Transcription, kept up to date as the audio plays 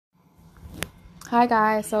Hi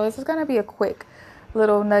guys, so this is going to be a quick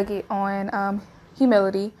little nugget on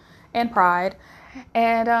humility and pride.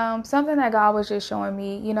 And something that God was just showing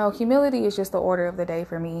me, humility is just the order of the day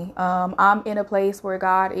for me. I'm in a place where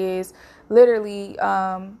God is literally,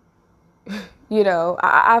 I'm, and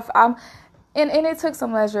it took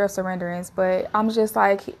some measure of surrenderance, but I'm just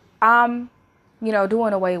like, I'm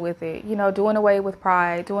doing away with it, doing away with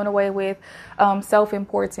pride, doing away with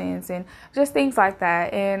self-importance and just things like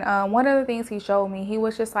that. And one of the things he showed me, he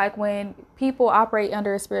was just like, when people operate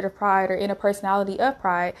under a spirit of pride or in a personality of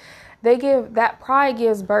pride, pride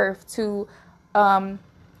gives birth to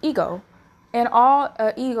ego. And all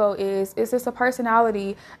ego is just a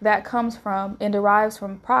personality that comes from and derives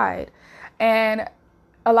from pride. And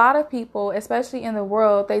a lot of people, especially in the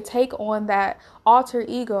world, they take on that alter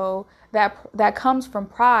ego that comes from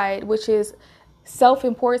pride, which is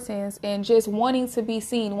self-importance and just wanting to be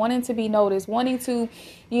seen, wanting to be noticed, wanting to,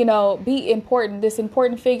 be important, this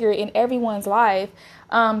important figure in everyone's life.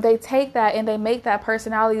 They take that and they make that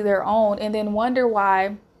personality their own, and then wonder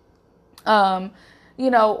why it's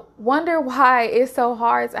so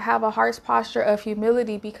hard to have a harsh posture of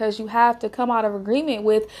humility, because you have to come out of agreement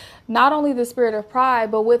with not only the spirit of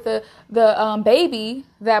pride, but with the baby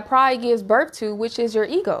that pride gives birth to, which is your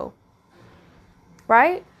ego,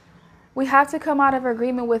 right? We have to come out of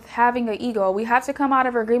agreement with having an ego. We have to come out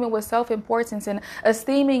of agreement with self-importance and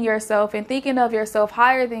esteeming yourself and thinking of yourself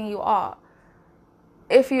higher than you are.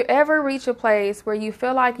 If you ever reach a place where you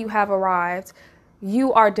feel like you have arrived,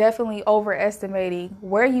 you are definitely overestimating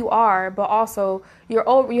where you are, but also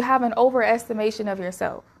you have an overestimation of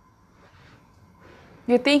yourself.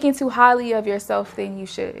 You're thinking too highly of yourself than you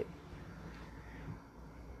should.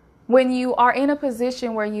 When you are in a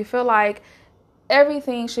position where you feel like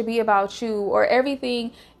everything should be about you, or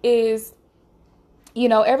everything is,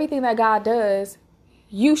 everything that God does,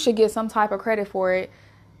 you should get some type of credit for it,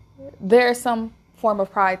 there's some form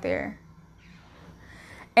of pride there.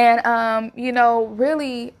 And,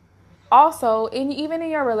 really also even in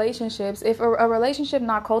your relationships, if a relationship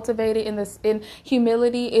not cultivated in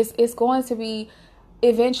humility is going to be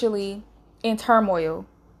eventually in turmoil.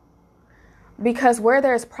 Because where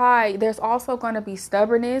there's pride, there's also going to be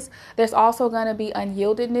stubbornness. There's also going to be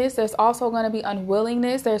unyieldedness. There's also going to be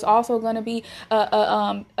unwillingness. There's also going to be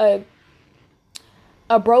a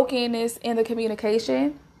brokenness in the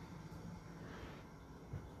communication.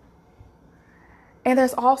 And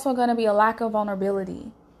there's also going to be a lack of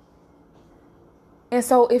vulnerability. And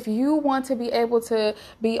so if you want to be able to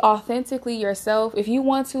be authentically yourself, if you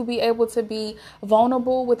want to be able to be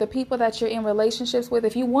vulnerable with the people that you're in relationships with,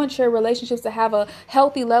 if you want your relationships to have a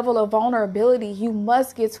healthy level of vulnerability, you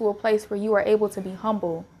must get to a place where you are able to be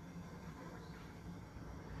humble.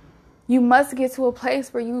 You must get to a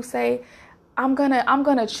place where you say, I'm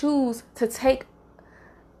gonna choose to take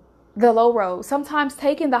the low road. Sometimes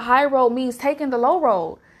taking the high road means taking the low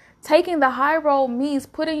road. Taking the high road means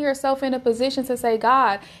putting yourself in a position to say,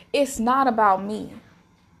 God, it's not about me.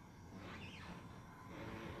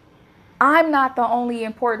 I'm not the only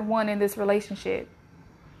important one in this relationship.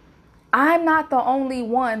 I'm not the only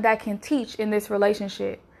one that can teach in this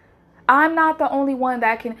relationship. I'm not the only one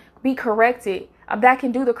that can be corrected, that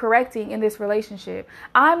can do the correcting in this relationship.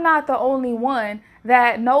 I'm not the only one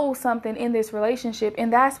that knows something in this relationship.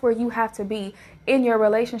 And that's where you have to be in your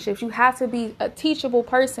relationships. You have to be a teachable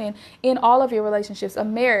person in all of your relationships, a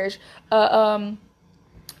marriage, a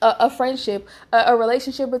friendship, a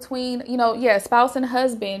relationship between, spouse and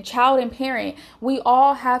husband, child and parent. We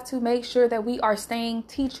all have to make sure that we are staying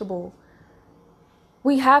teachable.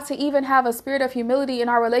 We have to even have a spirit of humility in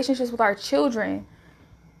our relationships with our children.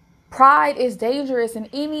 Pride is dangerous in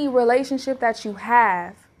any relationship that you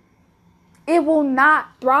have. It will not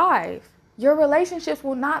thrive. Your relationships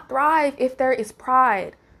will not thrive if there is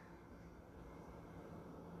pride.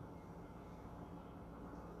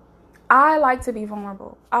 I like to be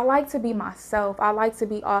vulnerable. I like to be myself. I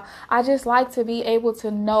just like to be able to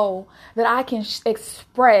know that I can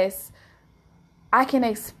express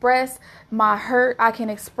my hurt. I can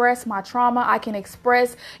express my trauma. I can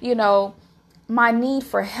express, my need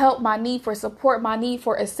for help, my need for support, my need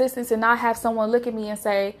for assistance, and not have someone look at me and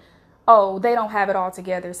say, oh, they don't have it all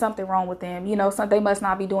together. Something wrong with them. They must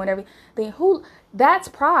not be doing everything. That's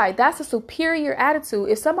pride. That's a superior attitude.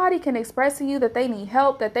 If somebody can express to you that they need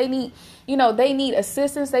help, that they need, they need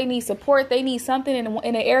assistance, they need support, they need something in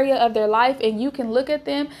an area of their life, and you can look at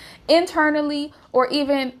them internally or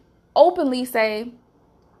even openly say,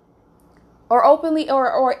 or openly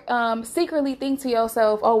or secretly think to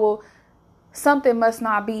yourself, oh, well, something must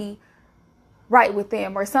not be right with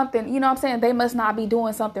them or something, you know what I'm saying? They must not be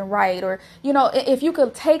doing something right. Or, you know, if you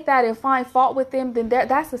could take that and find fault with them, then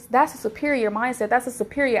that's a superior mindset. That's a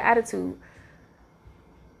superior attitude.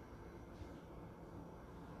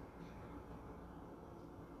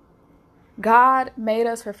 God made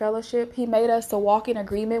us for fellowship. He made us to walk in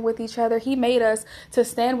agreement with each other. He made us to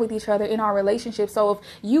stand with each other in our relationship. So if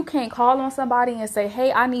you can't call on somebody and say,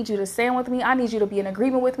 hey, I need you to stand with me, I need you to be in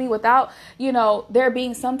agreement with me, without, you know, there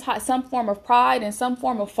being some form of pride and some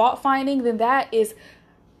form of fault finding, then that is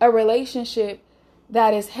a relationship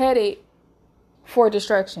that is headed for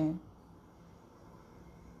destruction.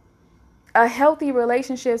 A healthy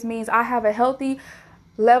relationship means I have a healthy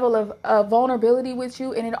level of vulnerability with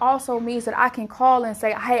you, and it also means that I can call and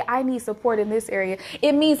say, hey, I need support in this area.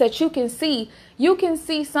 It means that you can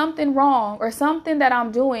see something wrong or something that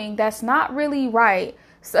I'm doing that's not really right.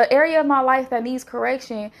 It's an area of my life that needs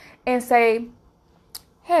correction, and say,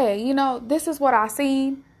 hey, you know, this is what I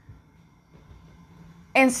seen,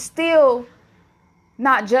 and still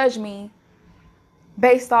not judge me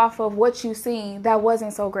based off of what you seen that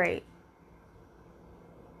wasn't so great.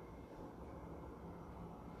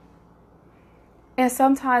 And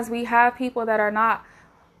sometimes we have people that are not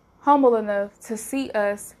humble enough to see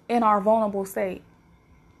us in our vulnerable state.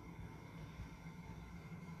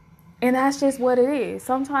 And that's just what it is.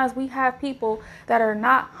 Sometimes we have people that are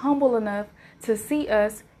not humble enough to see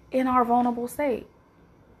us in our vulnerable state.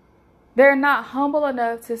 They're not humble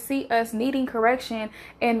enough to see us needing correction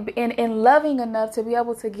and loving enough to be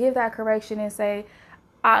able to give that correction and say,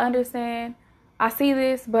 I understand, I see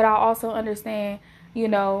this, but I also understand, you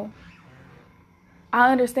know,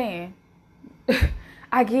 I understand.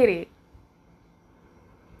 I get it.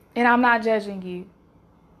 And I'm not judging you.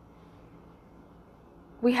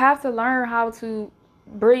 We have to learn how to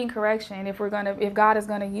bring correction if God is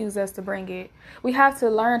gonna use us to bring it. We have to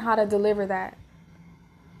learn how to deliver that.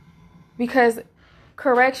 Because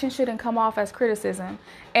correction shouldn't come off as criticism.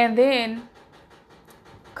 And then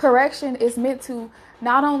correction is meant to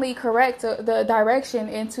not only correct the direction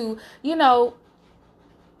and to, you know,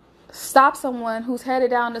 stop someone who's headed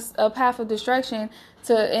down a path of destruction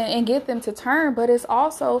and get them to turn, but it's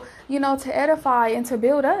also, you know, to edify and to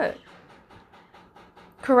build up.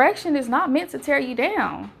 Correction is not meant to tear you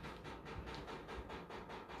down.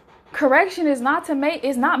 Correction is not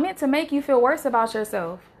meant to make you feel worse about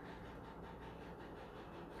yourself.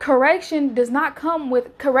 Correction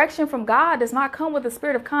from God does not come with a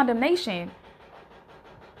spirit of condemnation.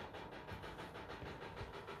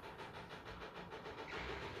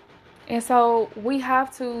 And so we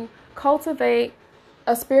have to cultivate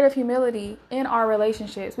a spirit of humility in our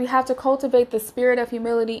relationships. We have to cultivate the spirit of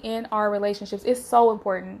humility in our relationships. It's so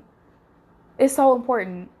important. It's so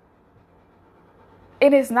important.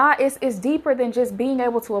 And it's deeper than just being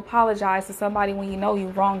able to apologize to somebody when you know you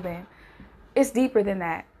wronged them. It's deeper than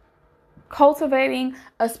that. Cultivating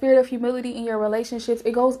a spirit of humility in your relationships,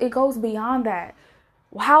 it goes beyond that.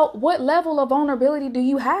 What level of vulnerability do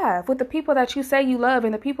you have with the people that you say you love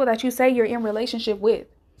and the people that you say you're in relationship with?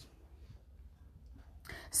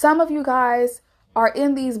 Some of you guys are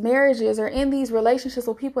in these marriages or in these relationships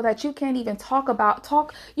with people that you can't even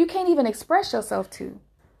you can't even express yourself to.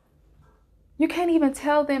 You can't even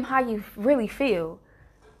tell them how you really feel.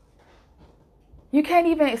 You can't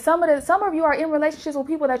even, some of you are in relationships with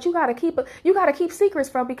people that you gotta keep secrets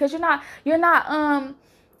from, because you're not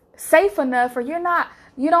safe enough, or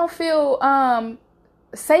you don't feel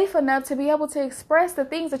safe enough to be able to express the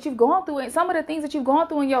things that you've gone through, and some of the things that you've gone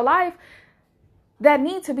through in your life that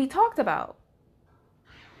need to be talked about.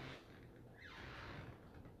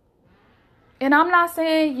 And I'm not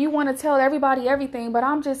saying you want to tell everybody everything, but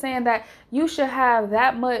I'm just saying that you should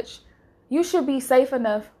be safe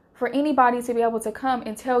enough for anybody to be able to come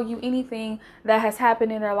and tell you anything that has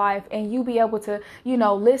happened in their life, and you be able to, you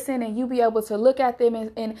know, listen, and you be able to look at them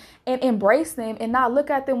and embrace them, and not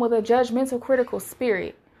look at them with a judgmental, critical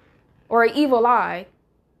spirit or an evil eye.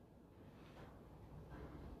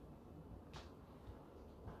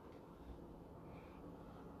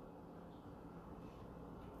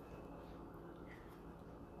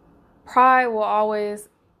 Pride will always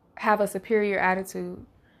have a superior attitude.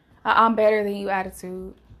 I'm better than you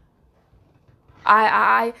attitude.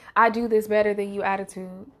 I do this better than you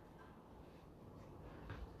attitude.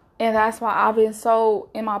 And that's why I've been so,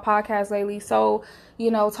 in my podcast lately, so,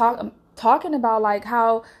 you know, talking about like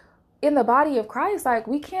how in the body of Christ, like,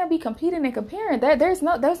 we can't be competing and comparing. There's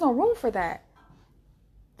no room for that.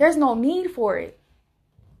 There's no need for it.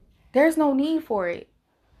 There's no need for it.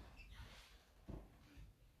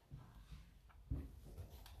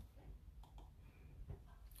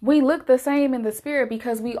 We look the same in the spirit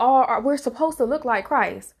because we're supposed to look like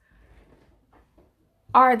Christ.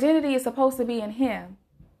 Our identity is supposed to be in him.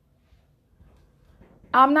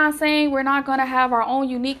 I'm not saying we're not going to have our own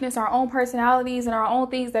uniqueness, our own personalities, and our own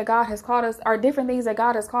things that God has called us, our different things that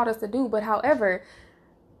God has called us to do. But however,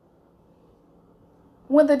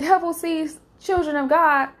 when the devil sees children of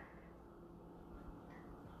God,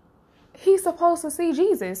 he's supposed to see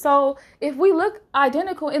Jesus. So if we look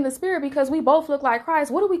identical in the spirit because we both look like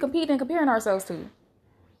Christ, what are we competing and comparing ourselves to?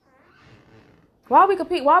 Why are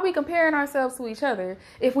we comparing ourselves to each other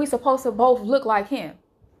if we're supposed to both look like him?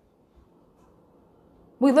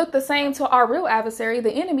 We look the same to our real adversary,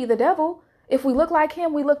 the enemy, the devil. If we look like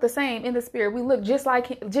him, we look the same in the spirit. We look just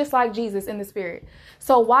like Jesus in the spirit.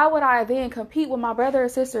 So why would I then compete with my brother or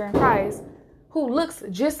sister in Christ who looks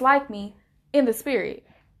just like me in the spirit?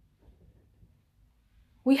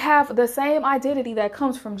 We have the same identity that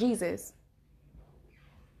comes from Jesus.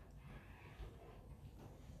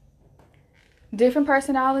 Different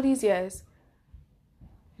personalities, yes.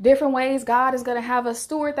 Different ways God is going to have us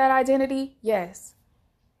steward that identity, yes.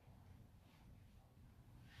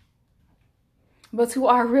 But to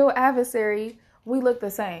our real adversary, we look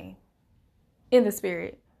the same in the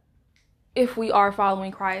spirit. If we are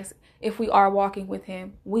following Christ, if we are walking with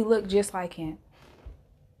him, we look just like him.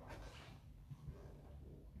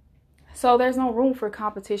 So there's no room for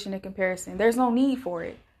competition and comparison. There's no need for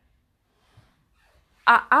it.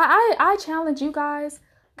 I challenge you guys,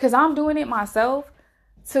 because I'm doing it myself,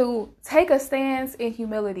 to take a stance in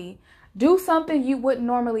humility. Do something you wouldn't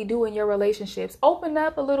normally do in your relationships. Open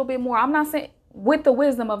up a little bit more. I'm not saying with the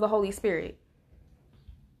wisdom of the Holy Spirit.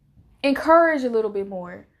 Encourage a little bit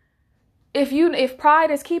more. If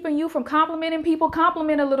pride is keeping you from complimenting people,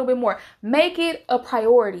 compliment a little bit more. Make it a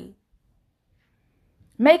priority.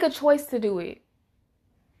 Make a choice to do it.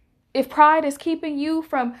 If pride is keeping you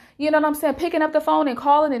from, picking up the phone and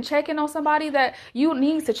calling and checking on somebody that you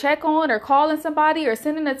need to check on, or calling somebody or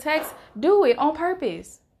sending a text, do it on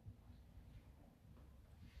purpose.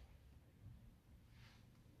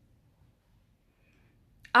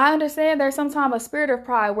 I understand there's sometimes a spirit of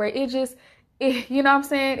pride where it's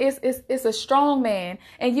a strong man,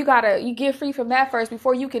 and you get free from that first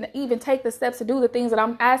before you can even take the steps to do the things that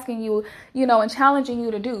I'm asking you, and challenging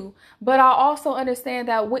you to do. But I also understand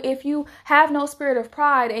that if you have no spirit of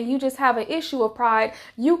pride and you just have an issue of pride,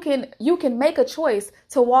 you can make a choice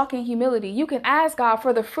to walk in humility. You can ask God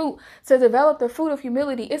for the fruit, to develop the fruit of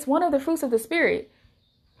humility. It's one of the fruits of the spirit.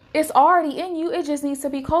 It's already in you. It just needs to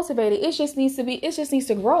be cultivated. It just needs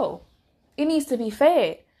to grow. It needs to be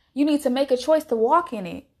fed. You need to make a choice to walk in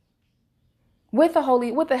it with the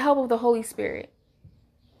help of the Holy Spirit.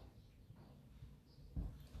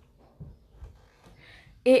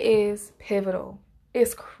 It is pivotal.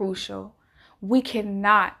 It's crucial. We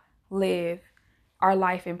cannot live our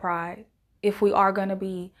life in pride if we are going to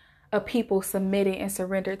be a people submitted and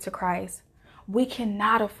surrendered to Christ. We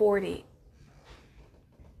cannot afford it.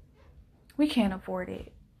 We can't afford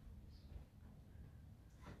it.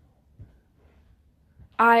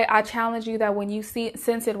 I challenge you that when you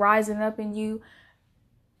sense it rising up in you,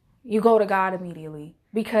 you go to God immediately,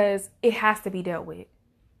 because it has to be dealt with.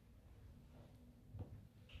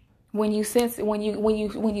 When you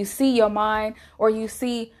see your mind, or you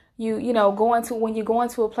see when you go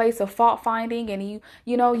into a place of fault finding, and you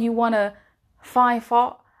want to find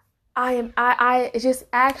fault, I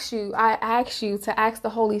ask you to ask the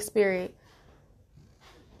Holy Spirit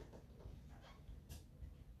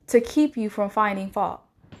to keep you from finding fault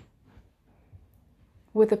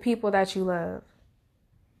with the people that you love.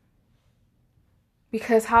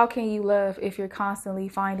 Because how can you love if you're constantly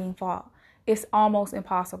finding fault? It's almost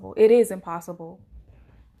impossible. It is impossible.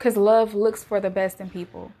 Because love looks for the best in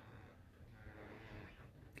people.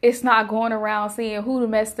 It's not going around seeing who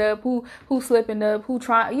messed up, who slipping up, who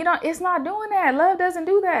trying. It's not doing that. Love doesn't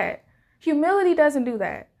do that. Humility doesn't do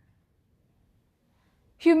that.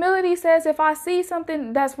 Humility says, if I see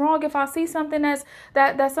something that's wrong, if I see something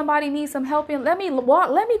that somebody needs some help in, let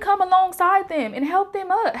me come alongside them and help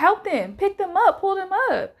them, pick them up, pull them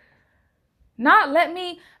up. Not let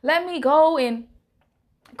me go and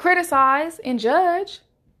criticize and judge.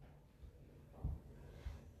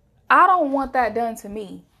 I don't want that done to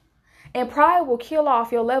me. And pride will kill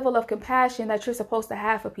off your level of compassion that you're supposed to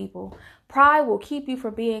have for people. Pride will keep you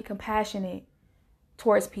from being compassionate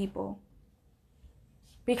towards people.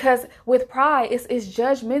 Because with pride, it's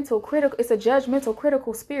judgmental, critical. It's a judgmental,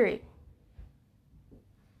 critical spirit.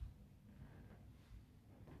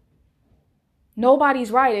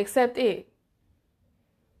 Nobody's right except it.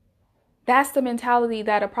 That's the mentality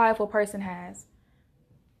that a prideful person has.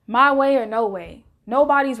 My way or no way.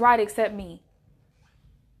 Nobody's right except me.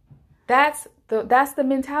 That's the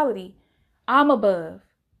mentality. I'm above.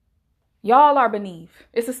 Y'all are beneath.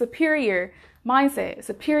 It's a superior mindset,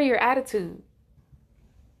 superior attitude.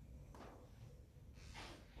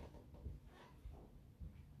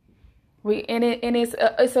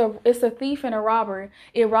 It's a thief and a robber.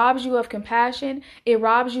 It robs you of compassion. It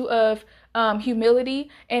robs you of humility,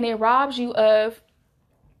 and it robs you of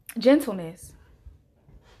gentleness.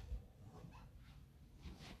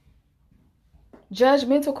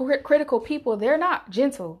 Judgmental, critical people, they're not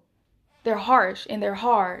gentle. They're harsh and they're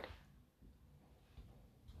hard.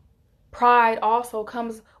 Pride also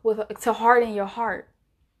comes to harden your heart,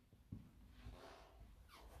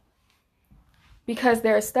 because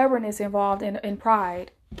there's stubbornness involved in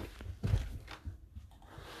pride.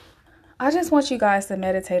 I just want you guys to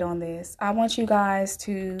meditate on this. I want you guys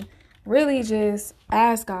to really just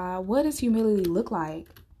ask God, what does humility look like?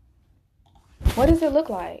 What does it look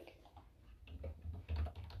like?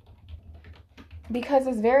 Because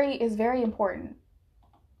it's very important.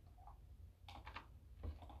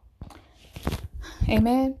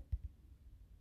 Amen.